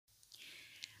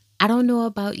I don't know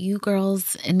about you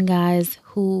girls and guys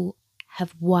who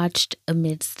have watched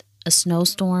Amidst a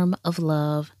Snowstorm of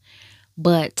Love,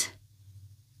 but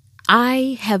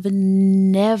I have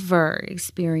never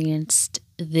experienced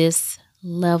this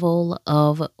level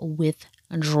of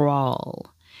withdrawal.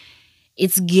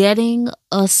 It's getting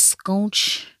a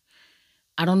scotch.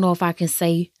 I don't know if I can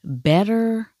say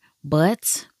better,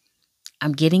 but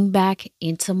I'm getting back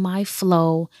into my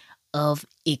flow of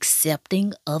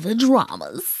accepting other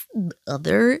dramas.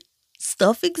 Other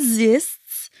stuff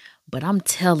exists, but I'm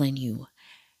telling you,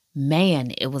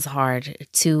 man, it was hard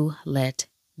to let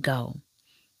go.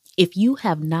 If you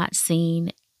have not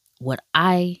seen what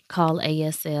I call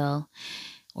ASL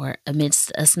or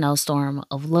Amidst a Snowstorm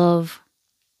of Love,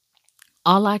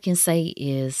 all I can say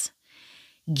is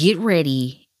get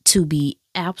ready to be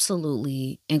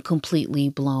absolutely and completely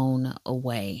blown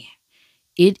away.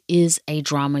 It is a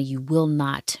drama you will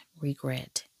not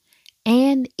regret.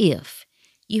 And if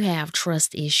you have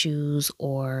trust issues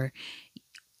or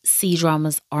C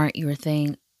dramas aren't your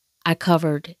thing, I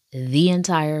covered the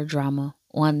entire drama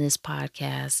on this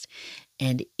podcast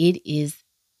and it is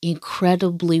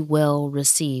incredibly well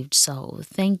received. So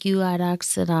thank you,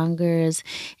 airaksarangers,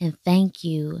 and thank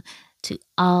you to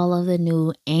all of the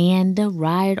new and the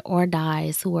ride or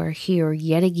dies who are here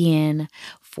yet again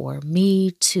for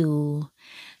me to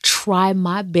try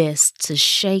my best to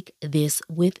shake this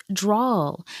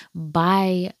withdrawal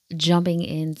by jumping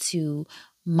into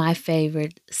my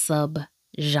favorite sub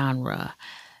genre.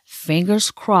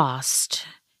 Fingers crossed.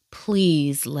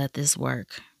 Please let this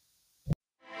work.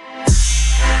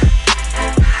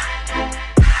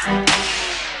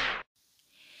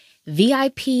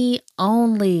 VIP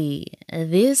only.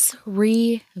 This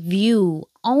review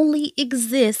only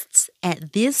exists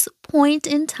at this point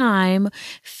in time,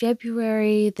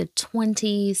 February the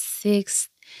 26th,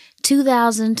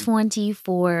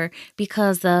 2024,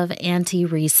 because of Anti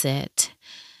Reset.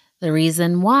 The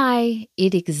reason why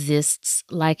it exists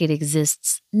like it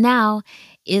exists now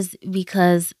is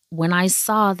because when I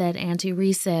saw that Anti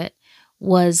Reset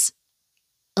was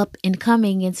up and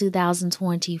coming in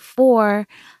 2024,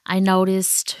 I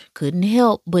noticed, couldn't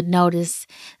help but notice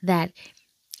that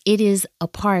it is a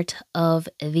part of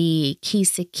the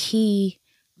Kiseki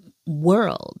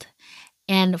world.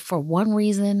 And for one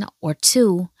reason or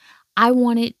two, I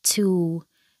wanted to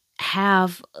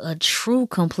have a true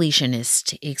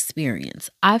completionist experience.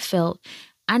 I felt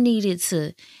I needed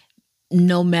to,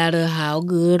 no matter how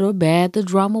good or bad the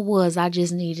drama was, I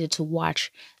just needed to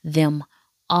watch them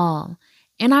all.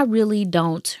 And I really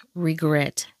don't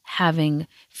regret having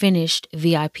finished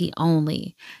VIP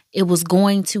only. It was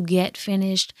going to get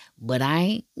finished, but I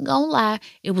ain't gonna lie,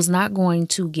 it was not going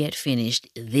to get finished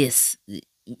this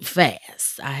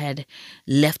fast. I had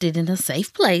left it in a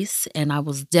safe place and I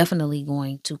was definitely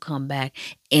going to come back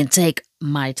and take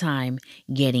my time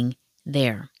getting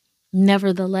there.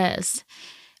 Nevertheless,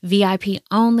 VIP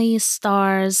only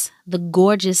stars the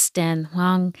gorgeous Stan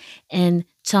Huang and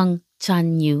Chung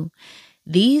Chan Yu.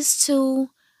 These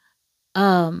two,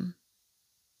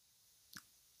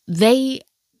 they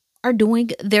are doing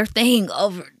their thing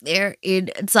over there in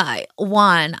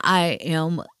Taiwan. I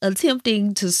am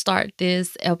attempting to start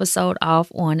this episode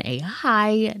off on a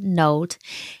high note,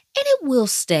 and it will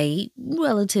stay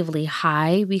relatively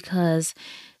high because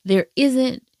there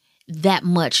isn't that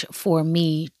much for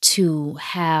me to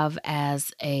have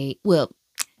as a, well,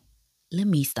 let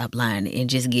me stop lying and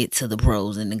just get to the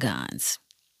pros and the cons.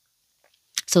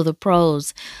 So the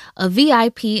pros of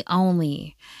VIP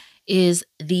only is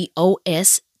the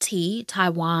OST.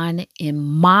 Taiwan, in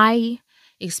my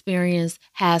experience,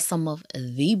 has some of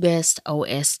the best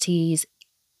OSTs,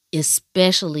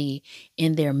 especially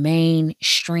in their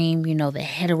mainstream, the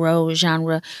hetero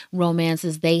genre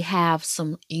romances. They have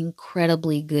some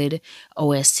incredibly good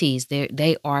OSTs.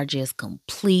 They are just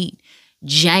complete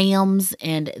jams,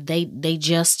 and they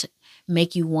just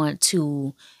make you want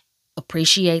to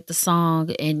appreciate the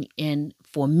song. And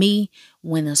for me,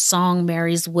 when a song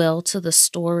marries well to the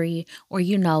story, or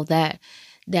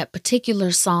that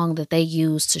particular song that they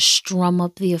use to strum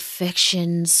up the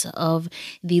affections of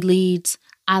the leads,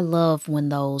 I love when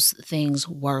those things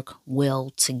work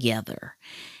well together.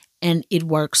 And it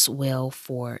works well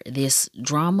for this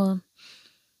drama.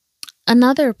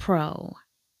 Another pro,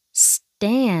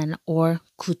 Stan or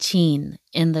Kuchin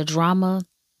in the drama.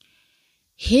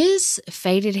 His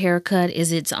faded haircut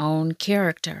is its own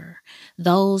character.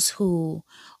 Those who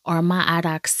are my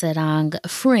airaksarang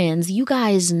friends, you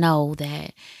guys know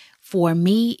that for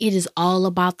me, it is all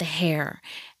about the hair.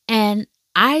 And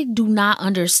I do not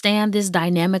understand this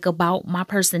dynamic about my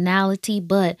personality,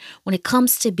 but when it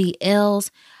comes to BLs,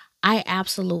 I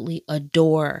absolutely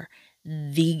adore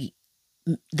the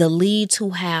the leads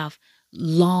who have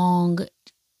long,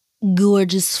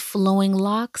 gorgeous flowing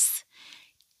locks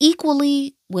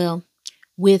equally well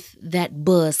with that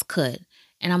buzz cut.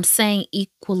 And I'm saying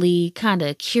equally kind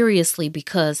of curiously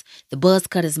because the buzz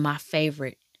cut is my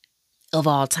favorite of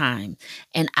all time.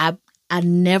 And I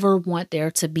never want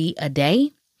there to be a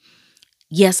day.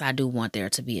 Yes, I do want there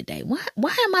to be a day.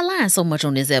 Why am I lying so much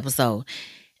on this episode?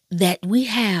 That we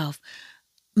have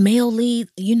male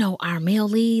leads, our male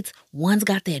leads, one's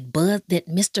got that buzz, that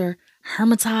Mr.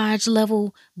 Hermitage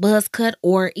level buzz cut,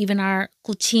 or even our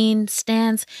Cuchin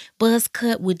stands buzz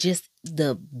cut with just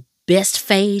the best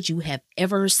fade you have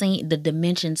ever seen. The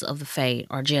dimensions of the fade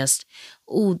are just,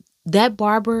 ooh, that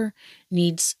barber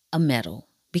needs a medal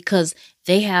because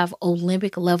they have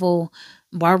Olympic level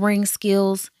barbering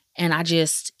skills. And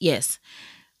yes,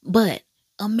 but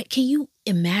can you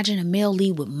imagine a male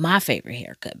lead with my favorite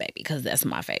haircut, baby? Because that's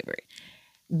my favorite.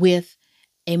 With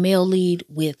a male lead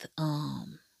with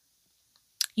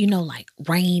like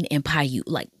Rain and Payu,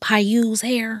 like Payu's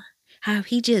hair. How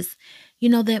he just,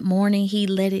 that morning he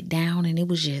let it down and it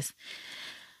was just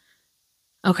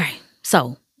okay.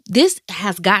 So this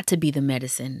has got to be the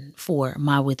medicine for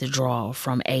my withdrawal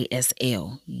from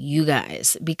ASL, you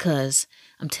guys, because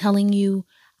I'm telling you,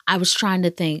 I was trying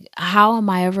to think, how am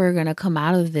I ever going to come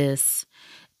out of this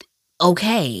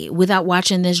okay without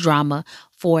watching this drama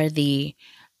for the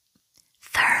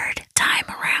third time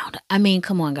around? I mean,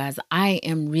 come on, guys. I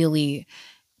am really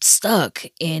stuck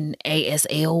in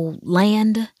ASL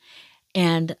land,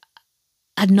 and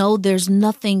I know there's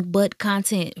nothing but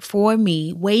content for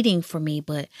me, waiting for me,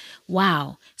 but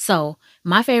wow. So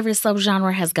my favorite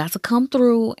subgenre has got to come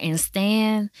through, and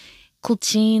Stan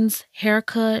Kuchin's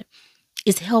haircut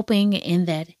is helping in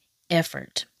that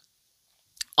effort.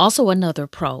 Also, another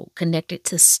pro connected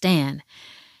to Stan,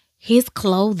 his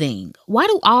clothing. Why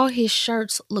do all his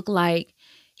shirts look like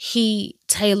he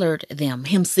tailored them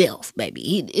himself,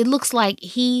 baby? It looks like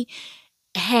he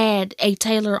had a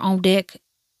tailor on deck,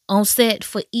 on set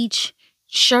for each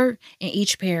shirt and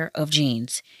each pair of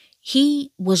jeans.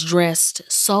 He was dressed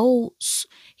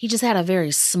he just had a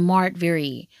very smart,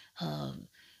 very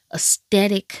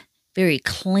aesthetic, very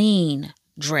clean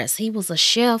dress. He was a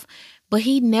chef, but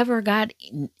he never got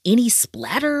any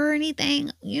splatter or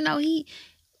anything. He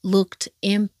looked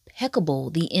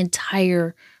impeccable the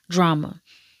entire drama.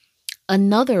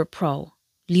 Another pro,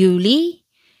 Liu Li,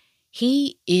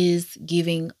 he is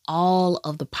giving all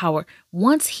of the power.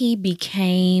 Once he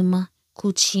became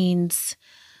Kuchin's,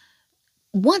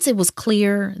 once it was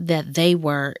clear that they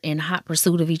were in hot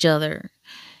pursuit of each other,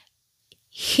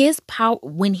 his power,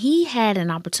 when he had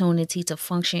an opportunity to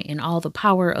function in all the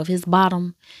power of his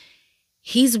bottom,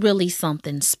 he's really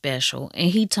something special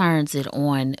and he turns it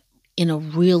on in a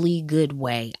really good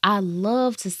way. I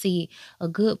love to see a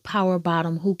good power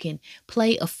bottom who can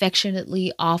play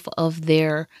affectionately off of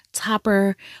their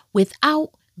topper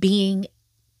without being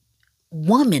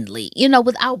womanly,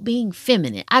 without being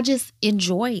feminine. I just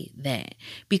enjoy that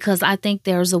because I think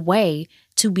there's a way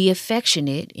to be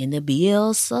affectionate in the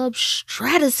BL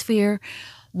substratosphere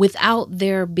without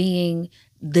there being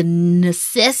the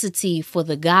necessity for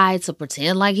the guy to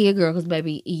pretend like he a girl, because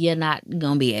baby, you're not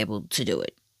gonna be able to do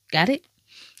it. Got it?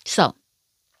 So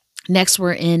next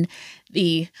we're in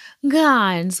the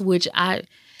guns,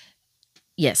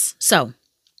 yes. So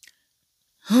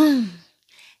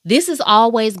this is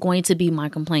always going to be my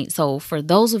complaint. So for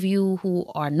those of you who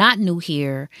are not new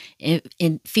here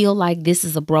and feel like this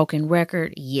is a broken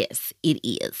record, yes, it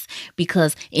is.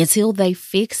 Because until they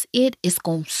fix it, it's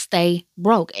going to stay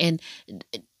broke. And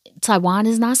Taiwan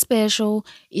is not special.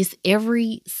 It's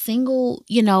every single,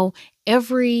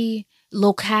 every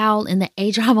locale in the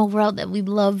A-drama world that we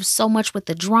love so much with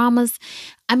the dramas.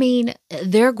 I mean,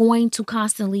 they're going to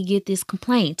constantly get this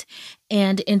complaint.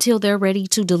 And until they're ready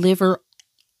to deliver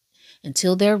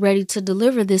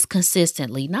this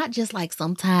consistently, not just like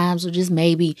sometimes or just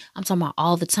maybe. I'm talking about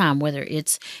all the time, whether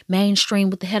it's mainstream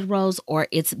with the heteros or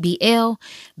it's BL,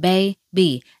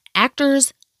 baby.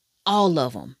 Actors, all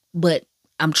of them. But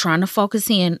I'm trying to focus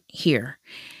in here.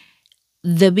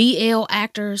 The BL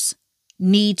actors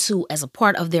need to, as a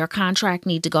part of their contract,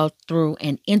 need to go through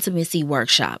an intimacy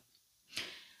workshop.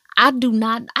 I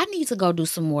need to go do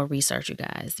some more research, you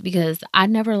guys, because I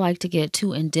never like to get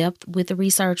too in depth with the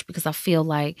research because I feel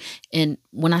like, and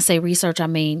when I say research, I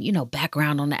mean,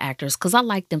 background on the actors, because I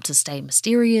like them to stay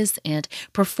mysterious and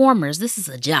performers. This is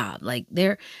a job. Like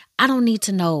I don't need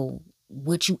to know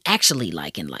what you actually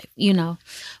like in life,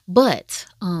 but,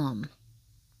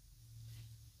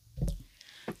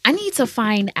 I need to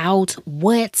find out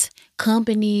what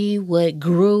company, what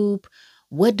group,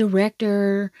 what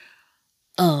director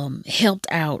helped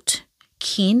out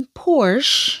Ken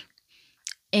Porsche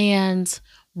and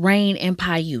Rain and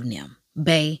Payunim,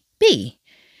 baby.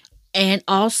 And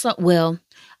also, well,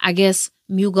 I guess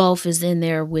Mu Golf is in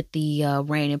there with the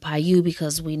Rain and Payu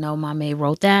because we know Mame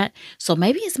wrote that. So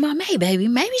maybe it's Mame, baby.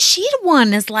 Maybe she the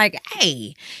one that's like,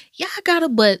 hey, y'all gotta,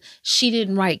 but she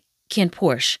didn't write Ken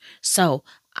Porsche. So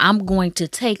I'm going to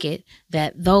take it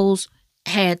that those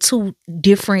had two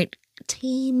different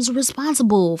teams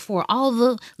responsible for all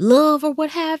the love or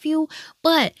what have you.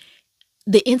 But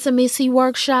the intimacy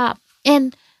workshop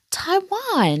and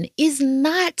Taiwan is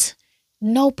not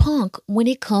no punk when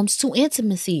it comes to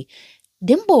intimacy.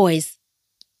 Them boys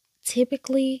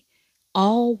typically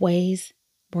always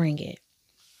bring it.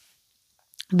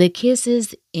 The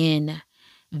kisses in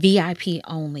VIP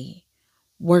only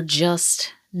were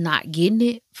just not getting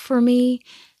it for me.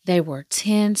 They were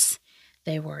tense,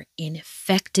 they were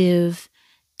ineffective,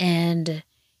 and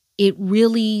it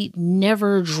really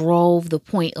never drove the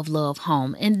point of love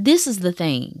home. And this is the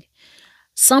thing.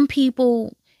 Some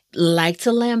people like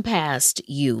to lambast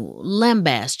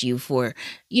you for,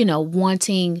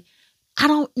 wanting, I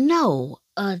don't know,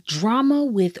 a drama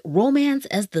with romance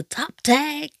as the top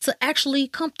tag to actually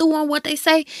come through on what they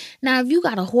say. Now, if you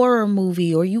got a horror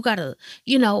movie or you got a,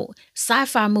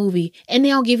 sci-fi movie and they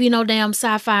don't give you no damn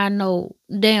sci-fi, no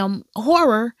damn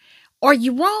horror, are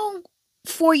you wrong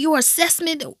for your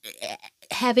assessment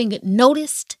having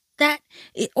noticed that?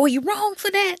 Are you wrong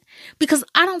for that? Because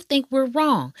I don't think we're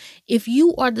wrong. If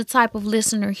you are the type of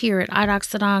listener here at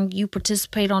airaksarang, you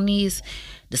participate on these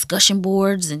discussion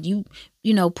boards and you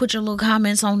put your little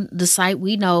comments on the site.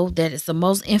 We know that it's the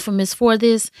most infamous for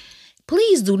this.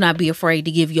 Please do not be afraid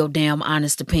to give your damn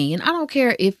honest opinion. I don't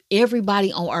care if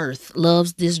everybody on earth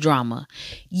loves this drama.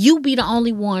 You be the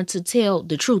only one to tell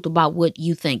the truth about what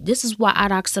you think. This is why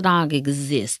airaksarang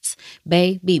exists,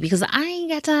 baby. Because I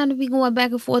ain't got time to be going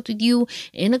back and forth with you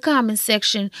in the comment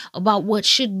section about what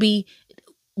should be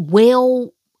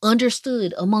well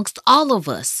understood amongst all of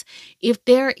us. If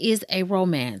there is a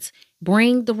romance,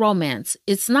 bring the romance.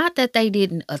 It's not that they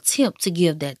didn't attempt to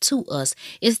give that to us.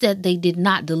 It's that they did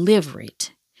not deliver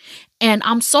it. And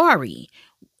I'm sorry.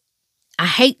 I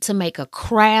hate to make a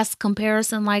crass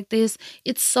comparison like this.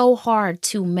 It's so hard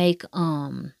to make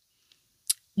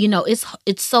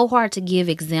it's so hard to give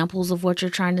examples of what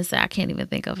you're trying to say. I can't even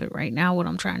think of it right now what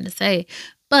I'm trying to say.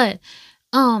 But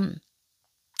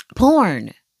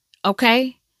porn,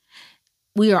 okay?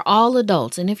 We are all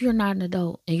adults. And if you're not an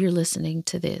adult and you're listening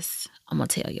to this, I'm going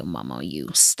to tell your mama, you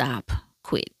stop,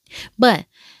 quit. But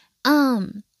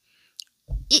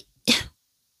it,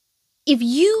 if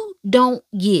you don't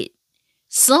get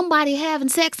somebody having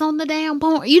sex on the damn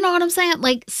porn, you know what I'm saying?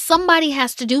 Like somebody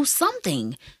has to do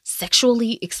something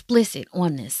sexually explicit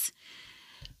on this.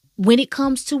 When it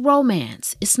comes to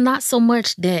romance, it's not so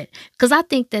much that, because I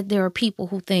think that there are people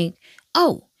who think,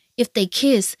 oh, if they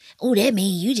kiss, oh, that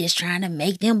means you just trying to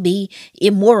make them be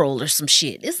immoral or some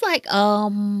shit. It's like,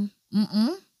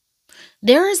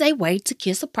 there is a way to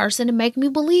kiss a person and make me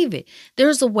believe it.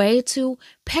 There's a way to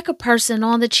peck a person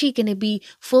on the cheek and it be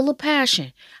full of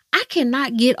passion. I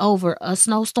cannot get over a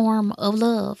snowstorm of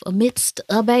love amidst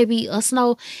a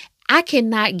snow. I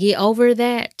cannot get over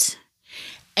that.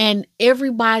 And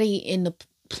everybody in the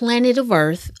planet of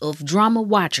Earth of drama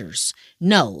watchers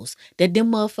knows that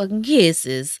them motherfucking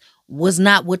kisses was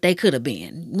not what they could have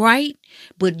been, right?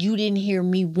 But you didn't hear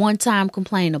me one time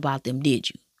complain about them, did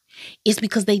you? It's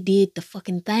because they did the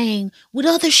fucking thing with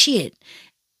other shit.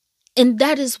 And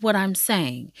that is what I'm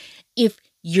saying. If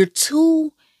you're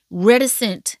too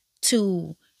reticent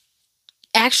to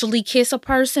actually kiss a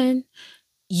person,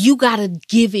 you gotta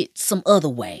give it some other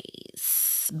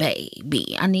ways,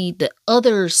 baby. I need the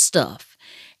other stuff.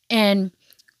 And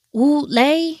Wu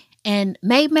Lei and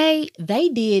Mei Mei, they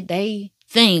did they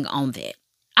thing on that.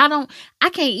 I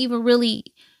can't even really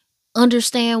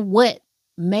understand what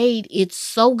made it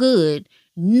so good.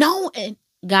 No, and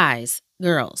guys,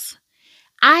 girls,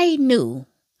 I knew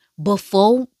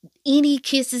before any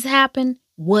kisses happened,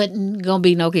 wasn't gonna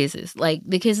be no kisses. Like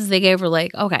the kisses they gave were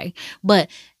like, okay. But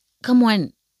come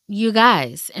on, you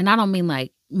guys, and I don't mean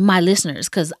like my listeners,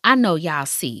 because I know y'all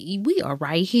see, we are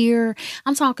right here.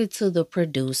 I'm talking to the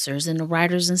producers and the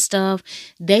writers and stuff.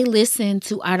 They listen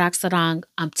to Airaksarang.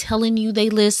 I'm telling you, they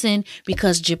listen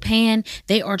because Japan,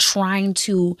 they are trying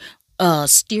to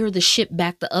steer the ship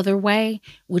back the other way,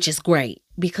 which is great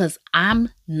because I'm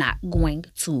not going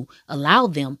to allow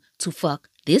them to fuck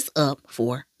this up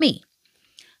for me.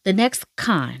 The next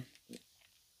con.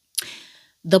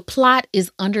 The plot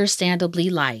is understandably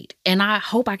light, and I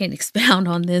hope I can expound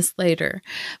on this later.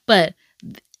 But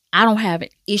I don't have an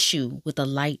issue with a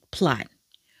light plot,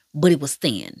 but it was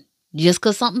thin. Just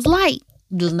because something's light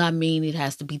does not mean it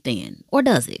has to be thin. Or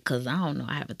does it? Because I don't know.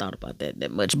 I haven't thought about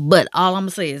that much. But all I'm going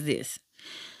to say is this: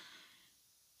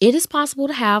 it is possible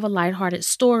to have a lighthearted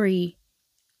story,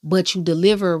 but you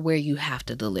deliver where you have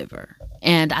to deliver.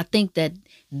 And I think that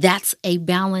that's a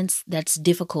balance that's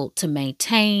difficult to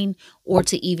maintain or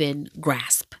to even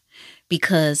grasp,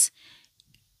 because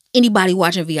anybody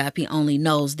watching VIP only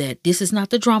knows that this is not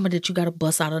the drama that you got to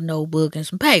bust out a notebook and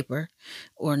some paper,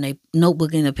 or a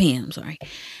notebook and a pen. I'm sorry.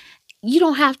 You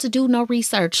don't have to do no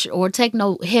research or take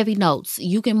no heavy notes.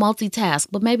 You can multitask,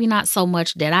 but maybe not so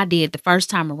much that I did the first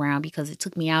time around, because it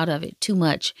took me out of it too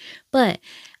much. But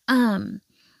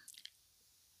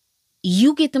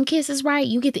you get them kisses right,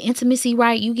 you get the intimacy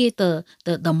right, you get the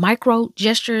micro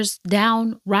gestures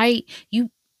down right,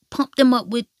 you pump them up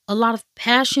with a lot of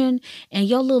passion, and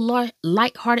your little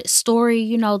light-hearted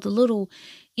story, the little,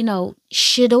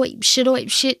 shit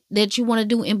that you want to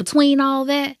do in between all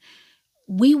that,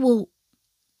 we will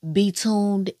be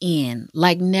tuned in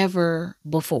like never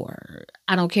before.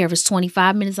 I don't care if it's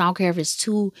 25 minutes. I don't care if it's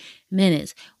 2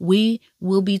 minutes. We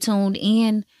will be tuned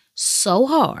in so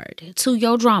hard to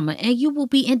your drama, and you will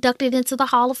be inducted into the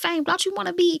Hall of Fame. Don't you want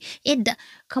to be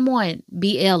come on,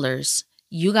 BLers.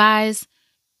 You guys,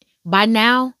 by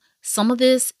now, some of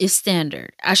this is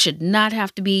standard. I should not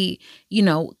have to be,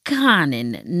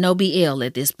 conning no BL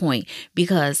at this point,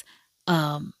 because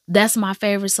that's my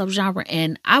favorite subgenre,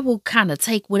 and I will kind of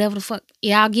take whatever the fuck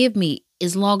y'all give me,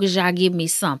 as long as y'all give me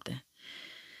something.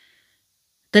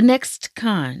 The next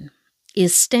con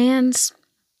is stands.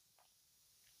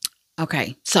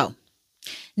 Okay, so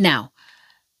now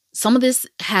some of this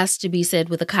has to be said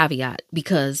with a caveat,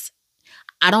 because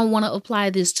I don't want to apply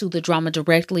this to the drama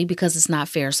directly, because it's not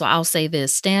fair. So I'll say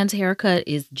this: Stan's haircut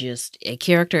is just a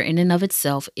character in and of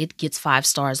itself. It gets 5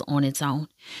 stars on its own.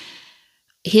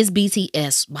 His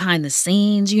BTS behind the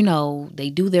scenes, they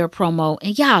do their promo,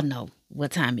 and y'all know what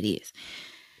time it is.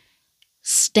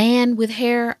 Stan with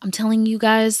hair, I'm telling you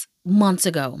guys, months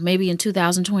ago, maybe in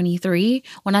 2023,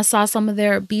 when I saw some of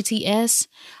their BTS,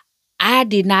 I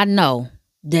did not know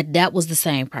that that was the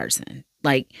same person.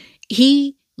 Like,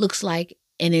 he looks like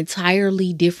an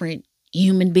entirely different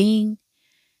human being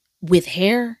with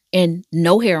hair, and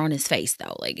no hair on his face,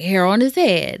 though. Like, hair on his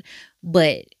head,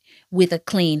 but with a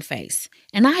clean face.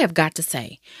 And I have got to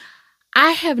say,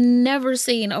 I have never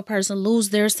seen a person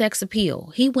lose their sex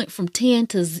appeal. He went from 10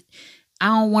 to, I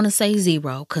don't want to say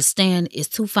 0, because Stan is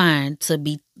too fine to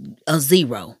be a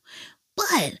 0.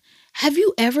 But have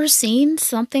you ever seen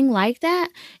something like that?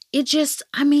 It just,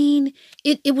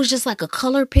 it was just like a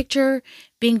color picture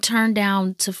being turned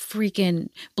down to freaking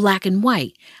black and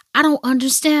white. I don't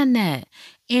understand that.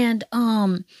 And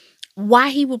why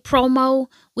he would promo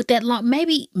with that long,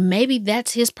 maybe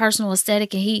that's his personal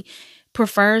aesthetic and he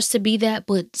prefers to be that.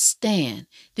 But Stan,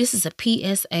 this is a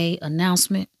PSA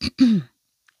announcement.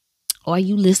 Are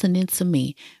you listening to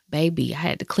me? Baby, I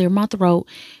had to clear my throat.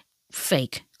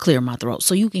 Fake clear my throat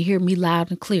so you can hear me loud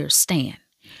and clear. Stan,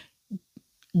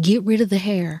 get rid of the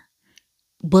hair.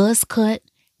 Buzz cut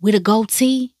with a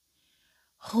goatee.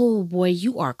 Oh boy,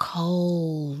 you are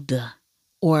cold.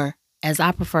 Or as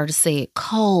I prefer to say it,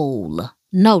 cold.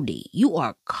 No D. You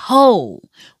are cold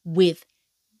with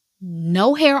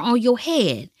no hair on your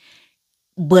head,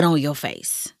 but on your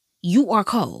face. You are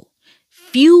cold.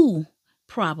 Few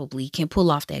probably can pull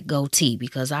off that goatee,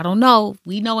 because I don't know.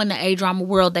 We know in the A-drama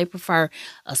world they prefer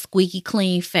a squeaky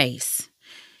clean face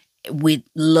with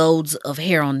loads of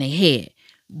hair on their head.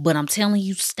 But I'm telling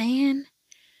you, Stan,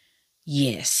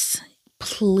 yes,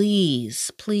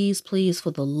 please, please, please,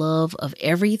 for the love of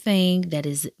everything that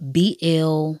is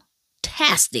BL-tastic,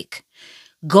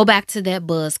 go back to that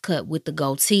buzz cut with the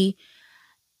goatee.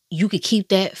 You could keep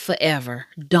that forever.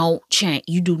 Don't change.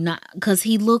 You do not, because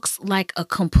he looks like a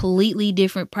completely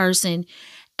different person.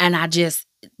 And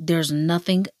there's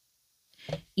nothing,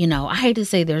 I hate to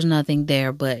say there's nothing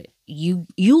there, but you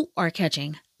are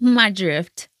catching my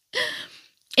drift.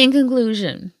 In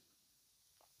conclusion,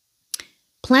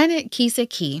 Planet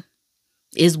Kiseki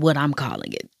is what I'm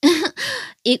calling it.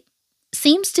 It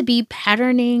seems to be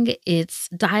patterning its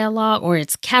dialogue or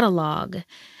its catalog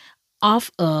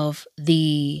off of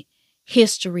the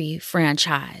History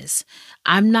franchise.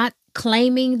 I'm not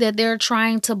claiming that they're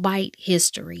trying to bite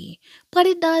history, but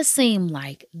it does seem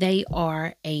like they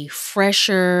are a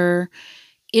fresher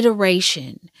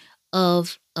iteration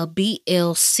of a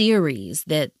BL series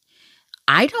that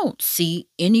I don't see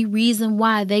any reason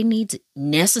why they need to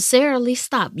necessarily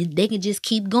stop. They can just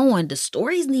keep going. The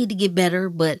stories need to get better,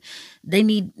 but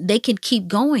they can keep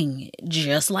going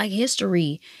just like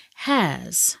history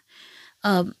has.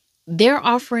 Um, their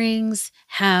offerings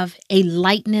have a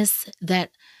lightness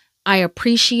that I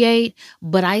appreciate,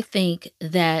 but I think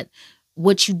that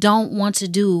what you don't want to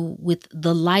do with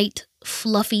the light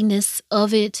fluffiness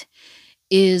of it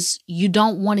is you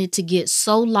don't want it to get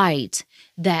so light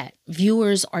that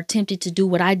viewers are tempted to do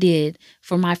what I did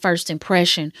for my first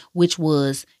impression, which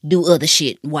was do other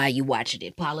shit while you watching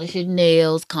it. Polishing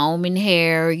nails, combing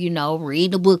hair,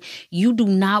 read a book. You do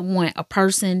not want a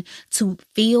person to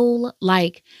feel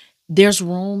like there's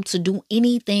room to do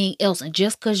anything else. And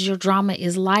just because your drama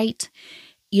is light,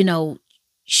 you know,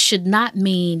 should not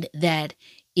mean that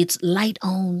it's light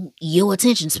on your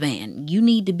attention span. You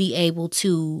need to be able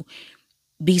to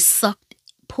be sucked,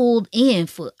 pulled in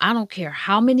for I don't care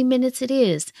how many minutes it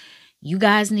is. You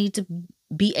guys need to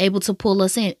be able to pull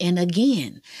us in. And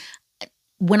again,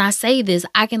 when I say this,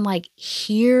 I can like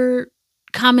hear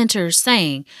commenters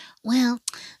saying, well,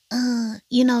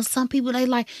 some people they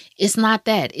like it's not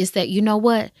that. It's that you know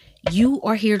what? You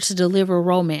are here to deliver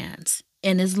romance.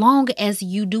 And as long as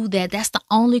you do that, that's the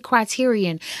only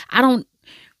criterion. I don't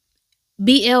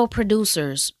BL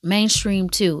producers, mainstream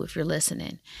too, if you're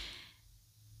listening.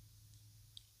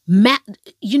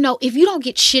 If you don't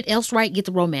get shit else right, get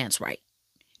the romance right.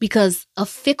 Because a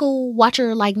fickle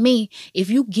watcher like me, if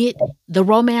you get the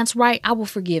romance right, I will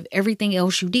forgive everything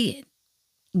else you did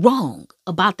wrong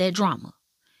about that drama.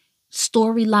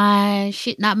 Storyline,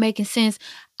 shit not making sense.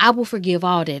 I will forgive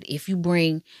all that if you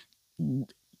bring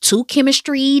two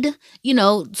chemistryed,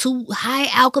 two high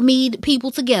alchemy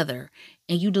people together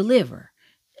and you deliver.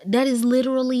 That is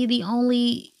literally the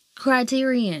only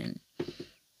criterion.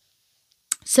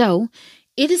 So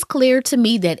it is clear to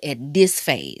me that at this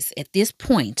phase, at this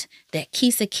point, that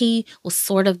Kisaki was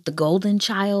sort of the golden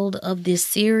child of this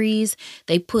series.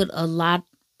 They put a lot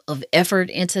of effort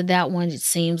into that one. It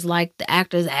seems like the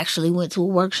actors actually went to a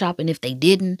workshop, and if they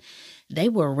didn't, they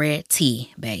were red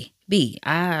tea, baby.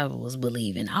 I was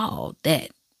believing all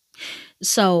that.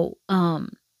 So,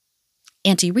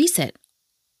 Anti-Reset,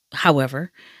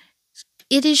 however,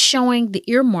 it is showing the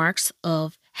earmarks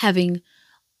of having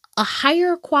a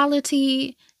higher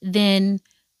quality than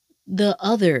the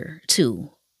other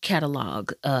two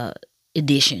catalog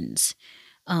editions.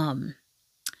 Um,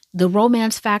 the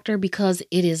romance factor, because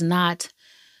it is not,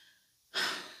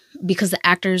 because the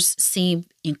actors seem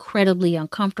incredibly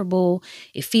uncomfortable.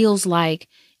 It feels like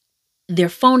they're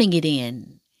phoning it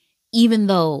in, even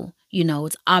though,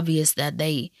 it's obvious that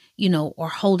they, are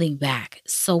holding back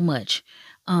so much.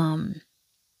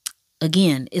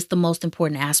 Again, it's the most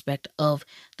important aspect of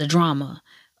the drama.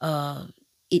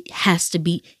 It has to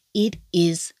be, it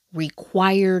is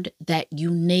required that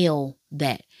you nail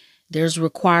that. There's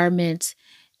requirements,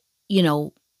 you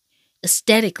know,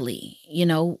 aesthetically,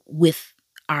 with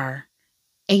our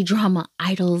A drama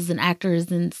idols and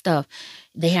actors and stuff.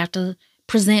 They have to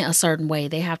present a certain way.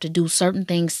 They have to do certain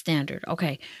things standard.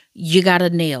 Okay, you got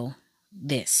to nail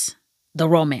this, the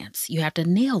romance. You have to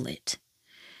nail it.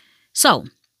 So,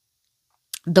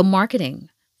 the marketing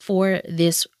for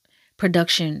this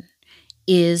production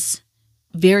is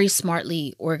very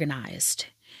smartly organized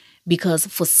because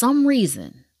for some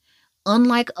reason,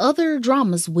 unlike other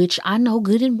dramas, which I know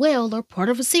good and well are part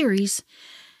of a series,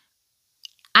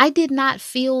 I did not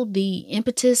feel the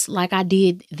impetus like I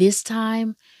did this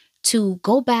time to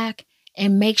go back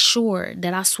and make sure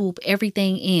that I swoop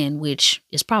everything in, which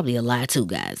is probably a lie too,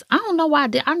 guys. I don't know why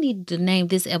I need to name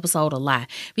this episode a lie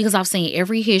because I've seen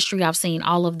every history, I've seen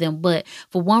all of them, but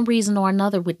for one reason or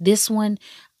another with this one,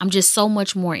 I'm just so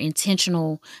much more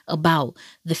intentional about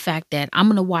the fact that I'm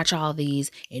going to watch all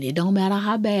these and it don't matter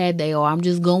how bad they are. I'm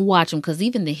just going to watch them because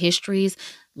even the histories,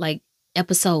 like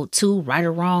episode 2, Right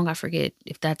or Wrong, I forget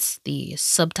if that's the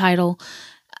subtitle.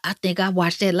 I think I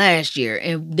watched that last year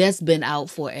and that's been out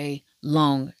for a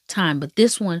long time. But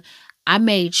this one, I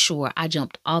made sure I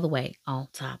jumped all the way on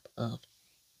top of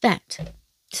that.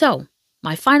 So,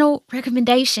 my final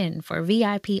recommendation for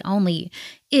VIP only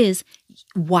is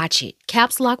watch it.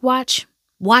 Caps Lock watch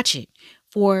it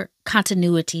for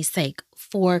continuity's sake,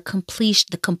 for the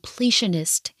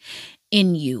completionist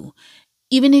in you.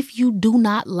 Even if you do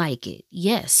not like it.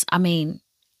 Yes, I mean,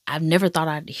 I've never thought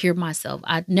I'd hear myself.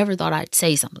 I never thought I'd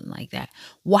say something like that.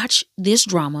 Watch this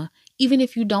drama, even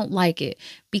if you don't like it,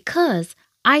 because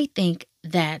I think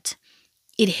that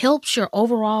it helps your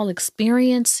overall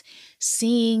experience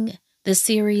seeing the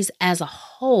series as a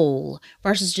whole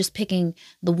versus just picking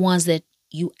the ones that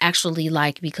you actually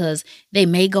like, because they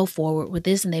may go forward with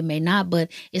this and they may not,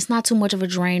 but it's not too much of a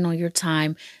drain on your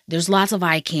time. There's lots of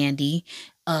eye candy.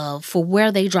 For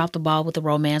where they dropped the ball with the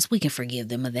romance, we can forgive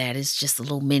them of that. It's just a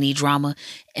little mini drama,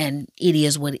 and it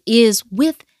is what it is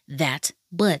with that.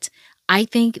 But I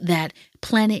think that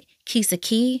Planet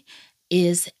Kisaki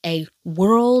is a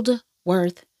world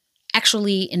worth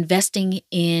actually investing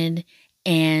in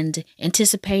and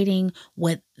anticipating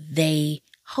what they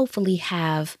hopefully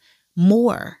have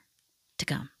more to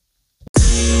come.